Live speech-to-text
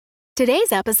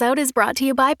Today's episode is brought to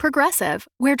you by Progressive,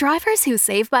 where drivers who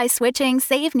save by switching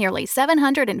save nearly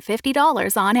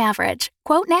 $750 on average.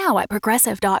 Quote now at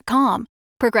Progressive.com.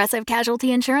 Progressive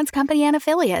Casualty Insurance Company and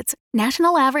Affiliates.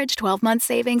 National average 12-month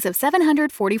savings of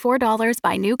 $744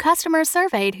 by new customers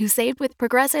surveyed who saved with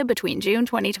Progressive between June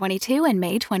 2022 and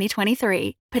May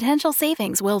 2023. Potential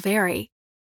savings will vary.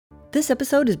 This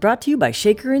episode is brought to you by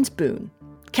Shaker and Spoon.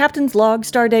 Captain's log,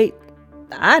 stardate.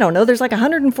 I don't know, there's like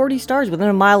 140 stars within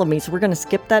a mile of me, so we're going to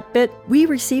skip that bit. We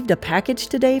received a package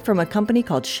today from a company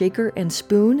called Shaker and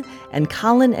Spoon, and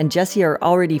Colin and Jesse are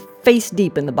already face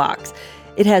deep in the box.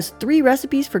 It has 3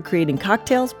 recipes for creating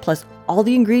cocktails, plus all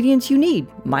the ingredients you need,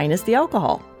 minus the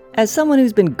alcohol. As someone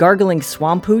who's been gargling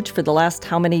swamp hooch for the last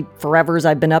how many forevers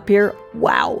I've been up here,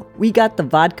 wow, we got the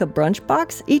vodka brunch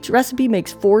box. Each recipe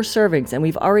makes 4 servings, and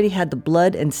we've already had the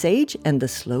blood and sage and the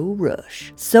slow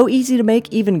rush. So easy to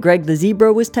make, even Greg the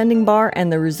Zebra was tending bar, and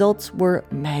the results were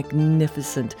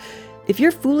magnificent. If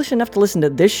you're foolish enough to listen to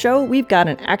this show, we've got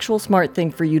an actual smart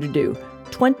thing for you to do.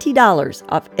 $20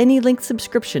 off any link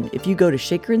subscription if you go to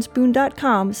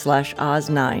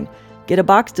shakerandspoon.com/Oz9. Get a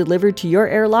box delivered to your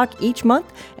airlock each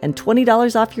month and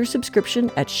 $20 off your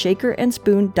subscription at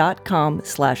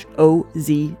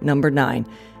shakerandspoon.com/OZ9.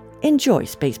 Enjoy,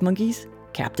 Space Monkeys.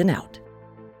 Captain out.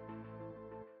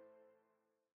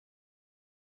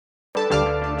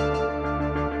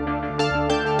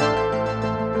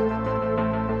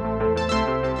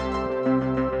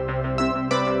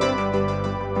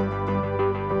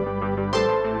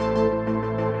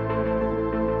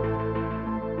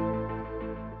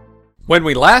 When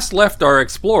we last left our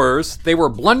explorers, they were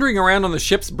blundering around on the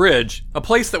ship's bridge, a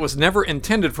place that was never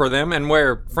intended for them and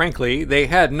where, frankly, they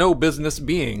had no business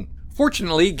being.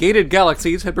 Fortunately, Gated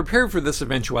Galaxies had prepared for this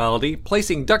eventuality,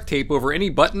 placing duct tape over any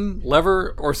button,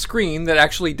 lever, or screen that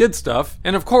actually did stuff,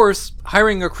 and of course,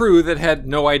 hiring a crew that had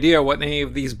no idea what any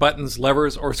of these buttons,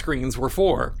 levers, or screens were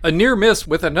for. A near miss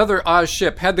with another Oz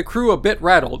ship had the crew a bit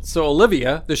rattled, so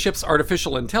Olivia, the ship's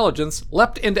artificial intelligence,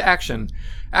 leapt into action,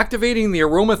 activating the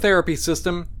aromatherapy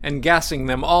system and gassing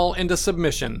them all into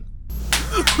submission.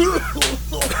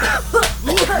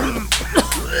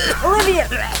 Olivia,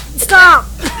 stop!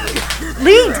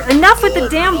 Lead, enough with the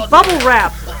damn bubble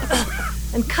wrap!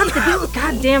 And cut the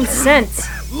goddamn scents.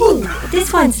 Ooh,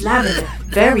 this one's lavender.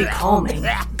 Very calming.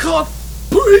 God,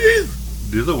 please!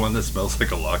 Do the one that smells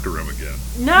like a locker room again.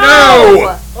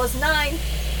 No! Oz9!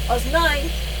 Oz9!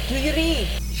 Do you read?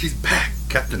 She's back,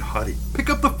 Captain Hottie. Pick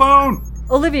up the phone!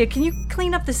 Olivia, can you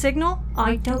clean up the signal?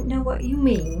 I don't know what you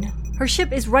mean. Her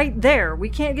ship is right there. We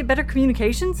can't get better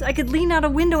communications? I could lean out a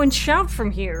window and shout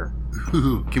from here.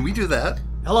 Ooh, can we do that?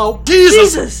 Hello?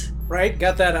 Jesus! Right,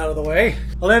 got that out of the way.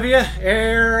 Olivia,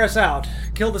 air us out.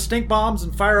 Kill the stink bombs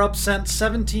and fire up scent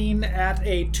 17 at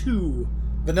a 2.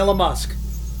 Vanilla musk.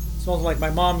 Smells like my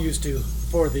mom used to,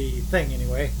 for the thing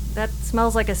anyway. That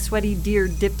smells like a sweaty deer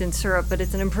dipped in syrup, but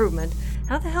it's an improvement.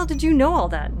 How the hell did you know all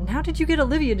that? And how did you get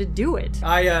Olivia to do it?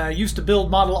 I used to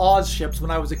build model Oz ships when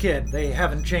I was a kid. They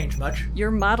haven't changed much.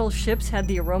 Your model ships had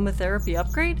the aromatherapy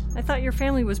upgrade? I thought your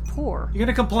family was poor. You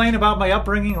gonna complain about my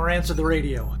upbringing or answer the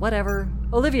radio? Whatever.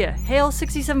 Olivia, hail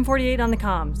 6748 on the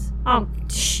comms. Oh,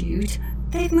 shoot.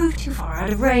 They've moved too far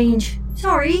out of range.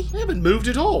 Sorry. They haven't moved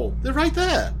at all. They're right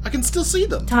there. I can still see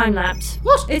them. Time lapse.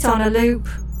 What? It's on a loop.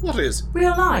 What is?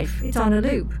 Real life. It's on a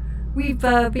loop. We've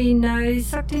been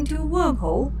sucked into a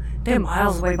wormhole. They're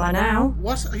miles away by now.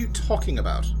 What are you talking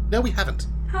about? No, we haven't.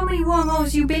 How many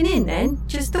wormholes you been in, then?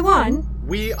 Just the one?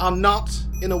 We are not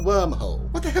in a wormhole.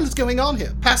 What the hell is going on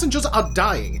here? Passengers are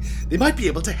dying. They might be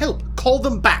able to help. Call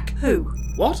them back. Who?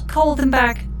 What? Call them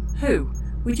back. Who?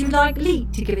 Would you like Lee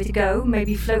to give it a go?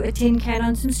 Maybe float a tin can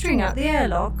on some string out the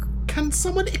airlock? Can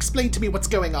someone explain to me what's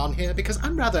going on here? Because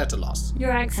I'm rather at a loss.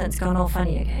 Your accent's gone all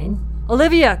funny again.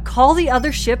 Olivia, call the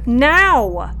other ship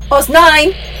now!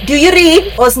 Oz9! Do you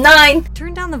read? Oz9!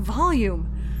 Turn down the volume.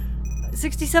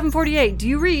 6748, do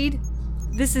you read?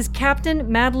 This is Captain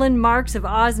Madeline Marks of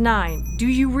Oz9. Do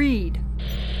you read?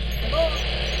 Hello?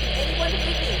 Anyone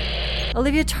read me?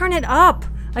 Olivia, turn it up.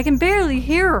 I can barely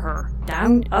hear her.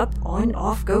 Down, up, on,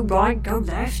 off, go right, go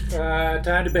left.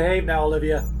 Time to behave now,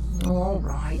 Olivia. All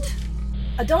right.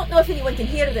 I don't know if anyone can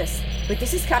hear this, but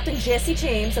this is Captain Jesse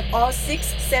James of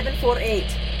Oz6748.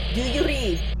 Do you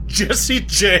read? Jesse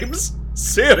James?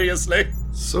 Seriously?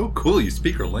 So cool you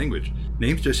speak her language.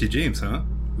 Name's Jesse James, huh?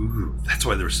 Ooh, that's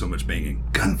why there was so much banging.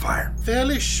 Gunfire.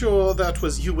 Fairly sure that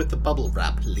was you with the bubble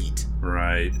wrap, Leet.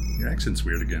 Right. Your accent's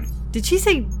weird again. Did she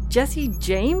say Jesse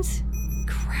James?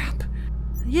 Crap.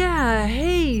 Yeah,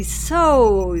 hey,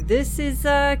 so this is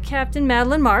Captain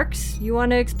Madeline Marks. You want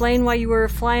to explain why you were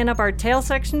flying up our tail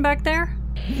section back there?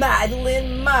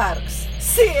 Madeline Marks.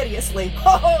 Seriously.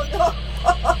 Oh, no.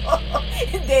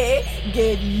 They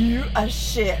gave you a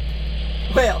ship.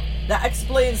 Well, that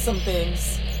explains some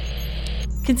things.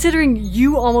 Considering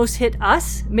you almost hit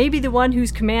us, maybe the one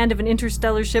whose command of an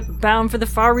interstellar ship bound for the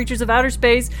far reaches of outer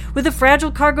space with a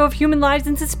fragile cargo of human lives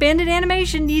and suspended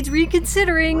animation needs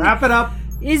reconsidering. Wrap it up.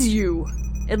 Is you.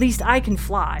 At least I can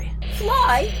fly.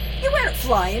 Fly? You weren't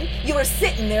flying. You were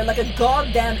sitting there like a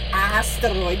goddamn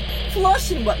asteroid,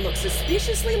 flushing what looks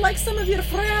suspiciously like some of your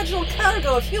fragile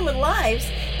cargo of human lives,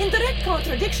 in direct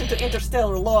contradiction to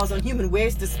interstellar laws on human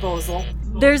waste disposal.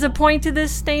 There's a point to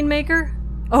this, Stainmaker?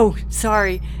 Oh,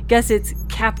 sorry. Guess it's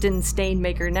Captain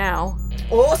Stainmaker now.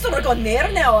 Oh, so we're going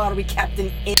there now, are we,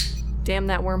 Captain? Damn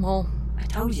that wormhole. I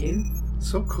told you.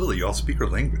 So cool that you all speak our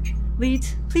language.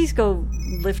 Leet, please go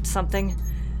lift something.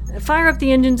 Fire up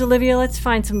the engines, Olivia. Let's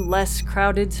find some less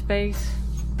crowded space.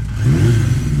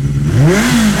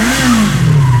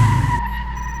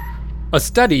 A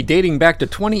study dating back to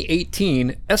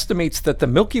 2018 estimates that the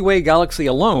Milky Way galaxy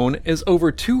alone is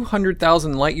over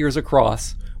 200,000 light years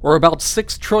across, or about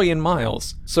 6 trillion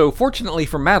miles. So fortunately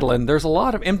for Madeline, there's a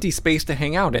lot of empty space to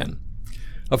hang out in.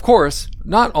 Of course,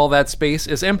 not all that space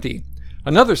is empty.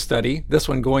 Another study, this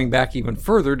one going back even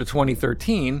further to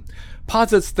 2013,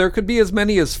 posits there could be as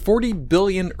many as 40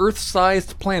 billion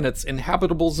Earth-sized planets in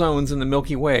habitable zones in the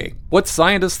Milky Way. What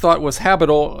scientists thought was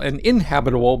habitable and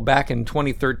inhabitable back in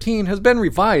 2013 has been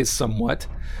revised somewhat,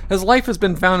 as life has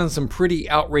been found in some pretty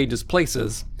outrageous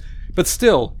places. But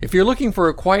still, if you're looking for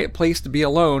a quiet place to be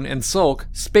alone and sulk,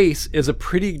 space is a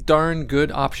pretty darn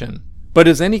good option. But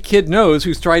as any kid knows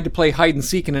who's tried to play hide and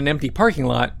seek in an empty parking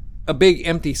lot, a big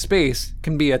empty space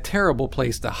can be a terrible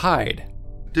place to hide.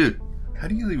 Dude, how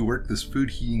do you work this food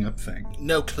heating up thing?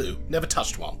 No clue. Never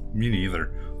touched one. Me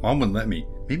neither. Mom wouldn't let me.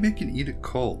 Maybe I can eat it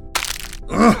cold.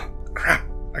 Ugh! Crap!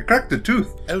 I cracked a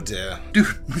tooth. Oh dear. Dude,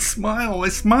 my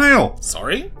smile!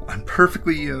 Sorry? I'm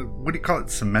perfectly, what do you call it,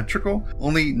 symmetrical?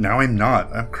 Only now I'm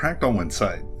not. I'm cracked on one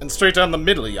side. And straight down the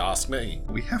middle, you ask me.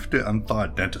 We have to unthaw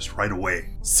a dentist right away.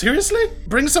 Seriously?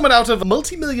 Bring someone out of a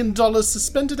multi-million-dollar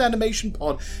suspended animation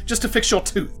pod just to fix your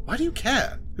tooth. Why do you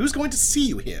care? Who's going to see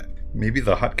you here? Maybe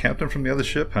the hot captain from the other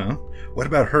ship, huh? What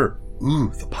about her?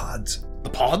 Ooh, the pods. The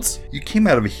pods? You came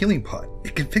out of a healing pod.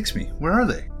 It can fix me. Where are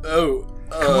they?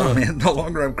 Come on, man. The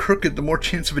longer I'm crooked, the more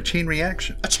chance of a chain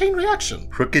reaction. A chain reaction?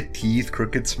 Crooked teeth,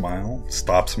 crooked smile.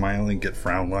 Stop smiling, get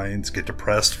frown lines. Get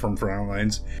depressed from frown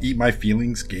lines. Eat my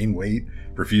feelings, gain weight.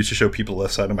 Refuse to show people the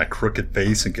left side of my crooked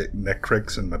face and get neck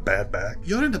cricks and my bad back.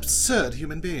 You're an absurd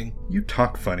human being. You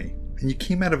talk funny. And you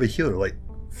came out of a healer like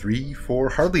 3, 4,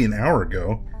 hardly an hour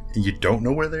ago. And you don't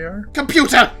know where they are?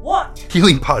 Computer! What?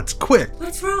 Healing pods, quick!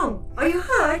 What's wrong? Are you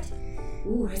hurt?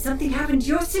 Ooh, has something happened to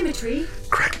your symmetry?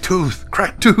 Cracked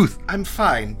tooth! I'm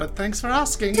fine, but thanks for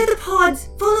asking. To the pods!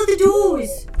 Follow the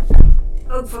doors!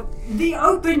 Oh, for the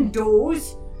open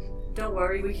doors! Don't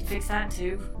worry, we can fix that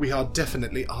too. We are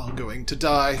definitely all going to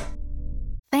die.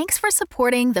 Thanks for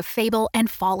supporting the Fable and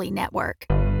Folly Network.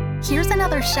 Here's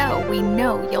another show we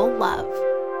know you'll love.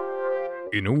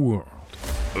 In a world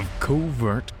of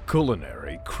covert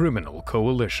culinary criminal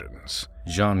coalitions,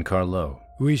 Jean-Carlo,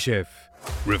 oui, chef,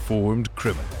 reformed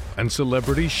criminal and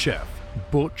celebrity chef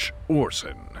Butch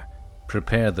Orson,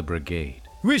 prepare the brigade.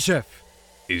 oui, chef,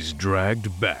 is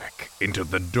dragged back into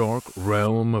the dark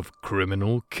realm of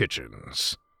criminal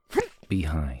kitchens.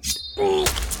 Behind.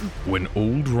 When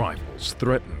old rivals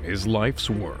threaten his life's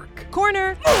work,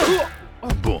 Corner!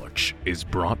 Butch is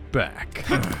brought back.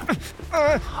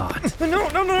 Hot. No.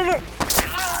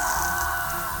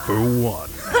 For one.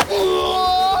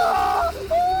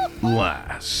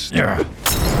 Last.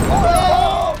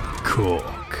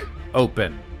 Cook.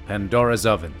 Open Pandora's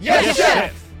oven. Yes,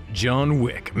 Chef! John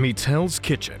Wick meets Hell's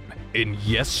Kitchen in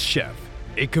Yes, Chef,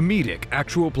 a comedic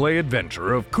actual play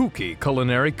adventure of kooky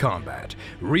culinary combat,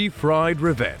 refried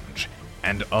revenge,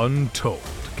 and untold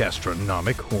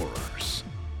gastronomic horrors.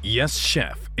 Yes,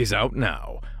 Chef is out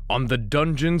now on the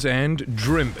Dungeons and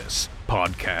Drimbus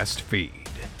podcast feed.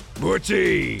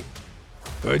 Butchie,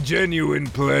 a genuine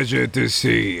pleasure to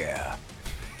see you.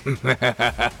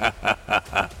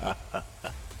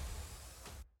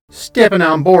 Stepping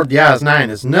on board the IS-9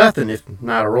 is nothing if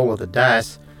not a roll of the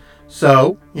dice.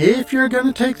 So, if you're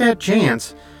gonna take that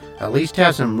chance, at least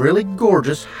have some really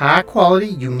gorgeous, high-quality,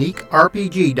 unique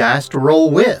RPG dice to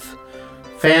roll with.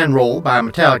 Fan Roll by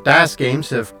Metallic Dice Games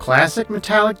have classic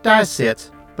metallic dice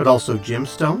sets, but also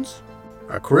gemstones,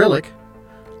 acrylic,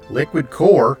 liquid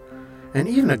core, and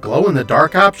even a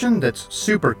glow-in-the-dark option that's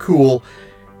super cool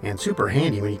and super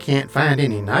handy when you can't find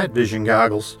any night vision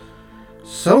goggles.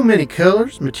 So many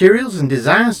colors, materials, and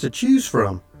designs to choose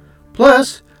from.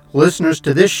 Plus, listeners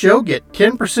to this show get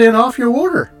 10% off your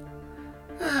order.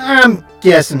 I'm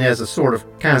guessing as a sort of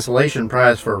consolation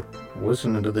prize for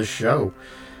listening to this show.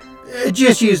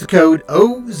 Just use the code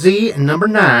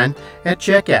OZ9 at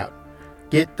checkout.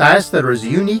 Get dice that are as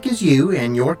unique as you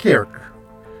and your character.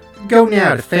 Go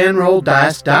now to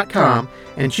fanrolldice.com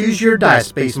and choose your dice,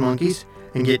 Space Monkeys,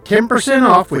 and get 10%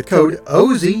 off with code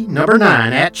OZ9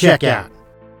 at checkout.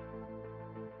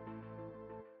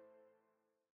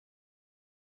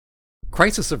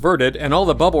 Crisis averted and all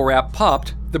the bubble wrap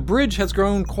popped, the bridge has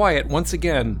grown quiet once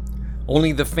again.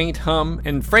 Only the faint hum,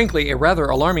 and frankly a rather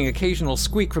alarming occasional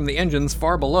squeak from the engines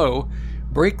far below,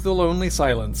 break the lonely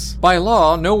silence. By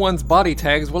law, no one's body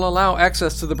tags will allow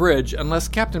access to the bridge unless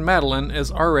Captain Madeline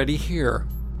is already here.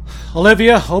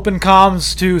 Olivia, open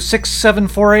comms to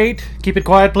 6748. Keep it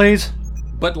quiet, please.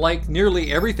 But like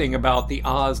nearly everything about the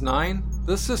Oz-9,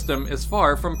 the system is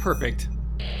far from perfect.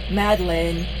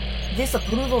 Madeline, this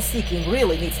approval seeking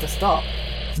really needs to stop.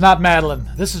 It's not Madeline.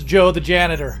 This is Joe, the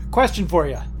janitor. Question for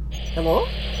you. Hello?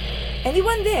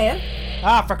 Anyone there?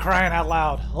 Ah, for crying out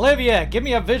loud. Olivia, give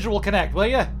me a visual connect, will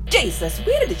you? Jesus,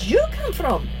 where did you come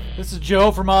from? This is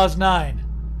Joe from Oz-9.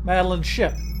 Madeline's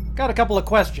ship. Got a couple of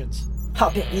questions.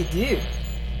 I'll bet you do.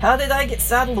 How did I get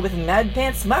saddled with Mad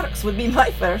Pants Marks would be my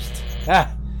first.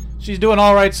 Ah, she's doing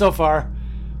all right so far.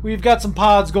 We've got some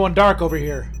pods going dark over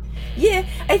here. Yeah,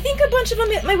 I think a bunch of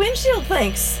them hit my windshield,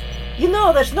 thanks. You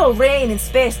know there's no rain in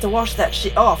space to wash that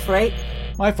shit off, right?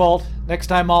 My fault. Next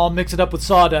time I'll mix it up with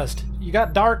sawdust. You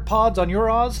got dark pods on your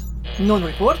Oz? None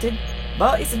reported,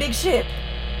 but it's a big ship.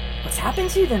 What's happened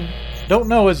to them? Don't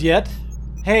know as yet.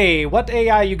 Hey, what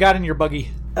AI you got in your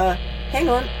buggy? Hang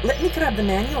on, let me grab the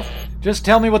manual. Just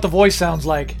tell me what the voice sounds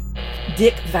like.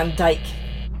 Dick Van Dyke.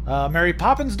 Mary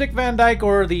Poppins Dick Van Dyke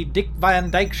or the Dick Van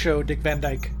Dyke Show Dick Van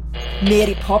Dyke?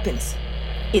 Mary Poppins.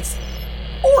 It's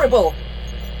horrible.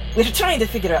 We're trying to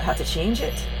figure out how to change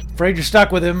it. Afraid you're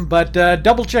stuck with him, but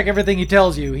double check everything he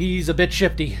tells you. He's a bit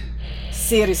shifty.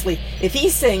 Seriously, if he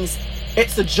sings,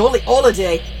 "It's a jolly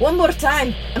holiday," one more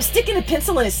time, I'm sticking a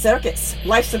pencil in his circuits.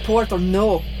 Life support or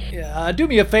no. Do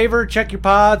me a favor, check your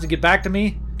pods and get back to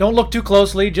me. Don't look too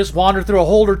closely, just wander through a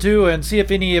hold or two and see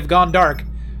if any have gone dark.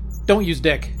 Don't use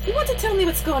Dick. You want to tell me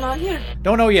what's going on here?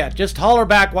 Don't know yet, just holler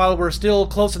back while we're still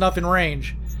close enough in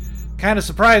range. Kinda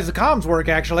surprised the comms work,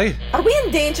 actually. Are we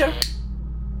in danger?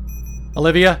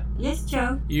 Olivia? Yes,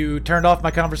 Joe? You turned off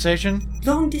my conversation?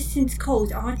 Long-distance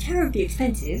calls are terribly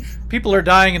expensive. People are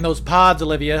dying in those pods,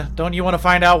 Olivia. Don't you want to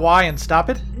find out why and stop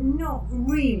it? Not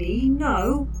really,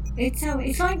 no. It's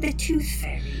like the Tooth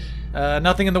Fairy.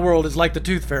 Nothing in the world is like the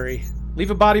Tooth Fairy. Leave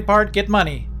a body part, get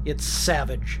money. It's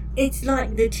savage. It's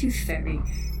like the Tooth Fairy.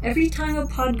 Every time a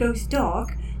pod goes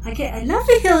dark, I get a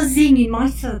lovely little zing in my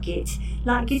circuit,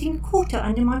 like getting a quarter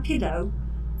under my pillow.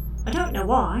 I don't know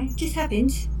why, it just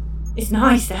happens. It's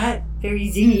nice, that. Very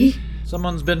zingy.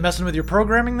 Someone's been messing with your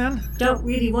programming, then? Don't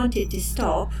really want it to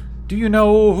stop. Do you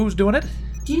know who's doing it?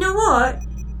 Do you know what?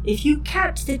 If you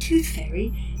catch the Tooth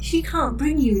Fairy, she can't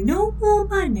bring you no more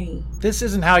money. This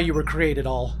isn't how you were created,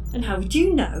 all. And how would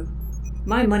you know?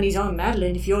 My money's on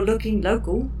Madeline if you're looking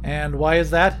local. And why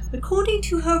is that? According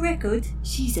to her records,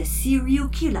 she's a serial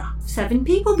killer. 7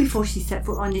 people before she set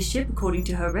foot on this ship, according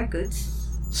to her records.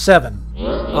 7.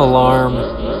 Alarm.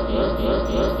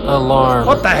 Alarm.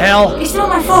 What the hell? It's not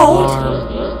my fault.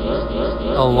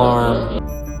 Alarm. Alarm.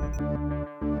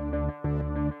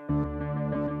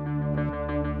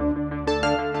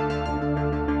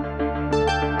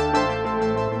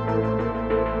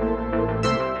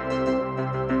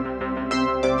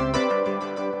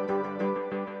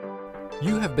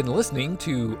 You have been listening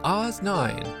to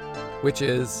Oz-9, which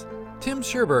is Tim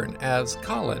Sherburne as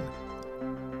Colin,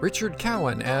 Richard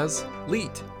Cowan as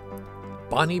Leet,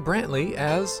 Bonnie Brantley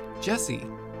as Jesse,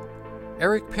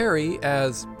 Eric Perry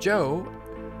as Joe,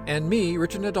 and me,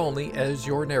 Richard Nadolny, as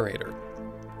your narrator.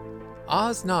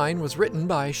 Oz-9 was written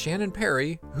by Shannon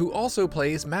Perry, who also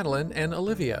plays Madeline and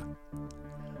Olivia.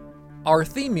 Our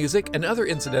theme music and other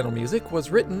incidental music was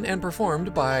written and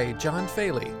performed by John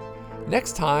Faley.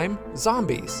 Next time,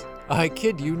 zombies. I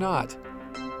kid you not.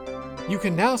 You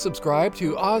can now subscribe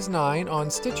to Oz-9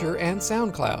 on Stitcher and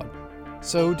SoundCloud.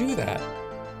 So do that.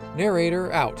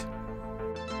 Narrator out.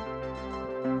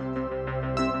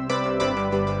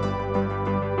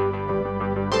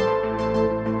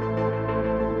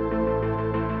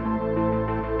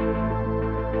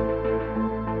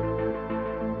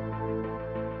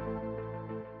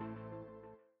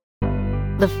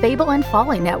 The Fable and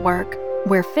Folly Network,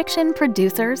 where fiction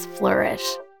producers flourish.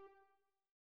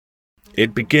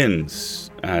 It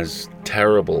begins, as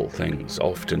terrible things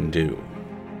often do,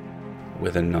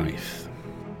 with a knife.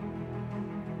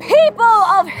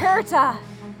 of Hirta,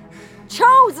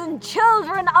 chosen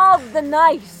children of the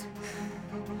night,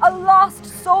 a lost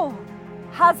soul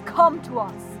has come to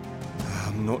us.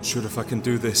 I'm not sure if I can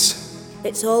do this.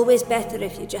 It's always better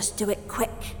if you just do it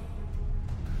quick.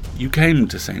 You came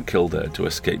to St. Kilda to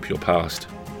escape your past,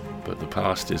 but the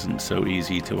past isn't so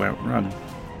easy to outrun.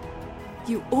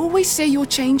 You always say you're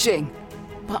changing,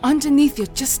 but underneath you're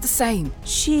just the same.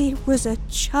 She was a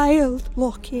child,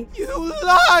 Lockie. You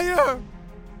liar!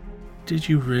 Did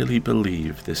you really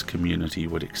believe this community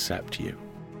would accept you?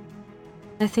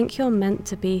 I think you're meant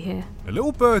to be here. A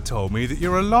little bird told me that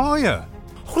you're a liar.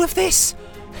 All of this,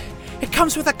 it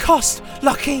comes with a cost,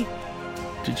 Lockie.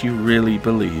 Did you really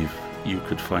believe you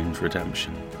could find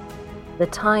redemption? The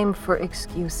time for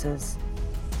excuses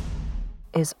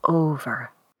is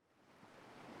over.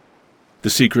 The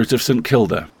Secret of St.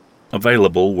 Kilda,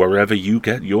 available wherever you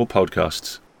get your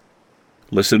podcasts.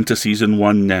 Listen to Season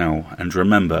 1 now, and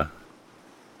remember,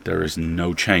 there is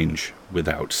no change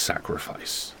without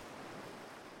sacrifice.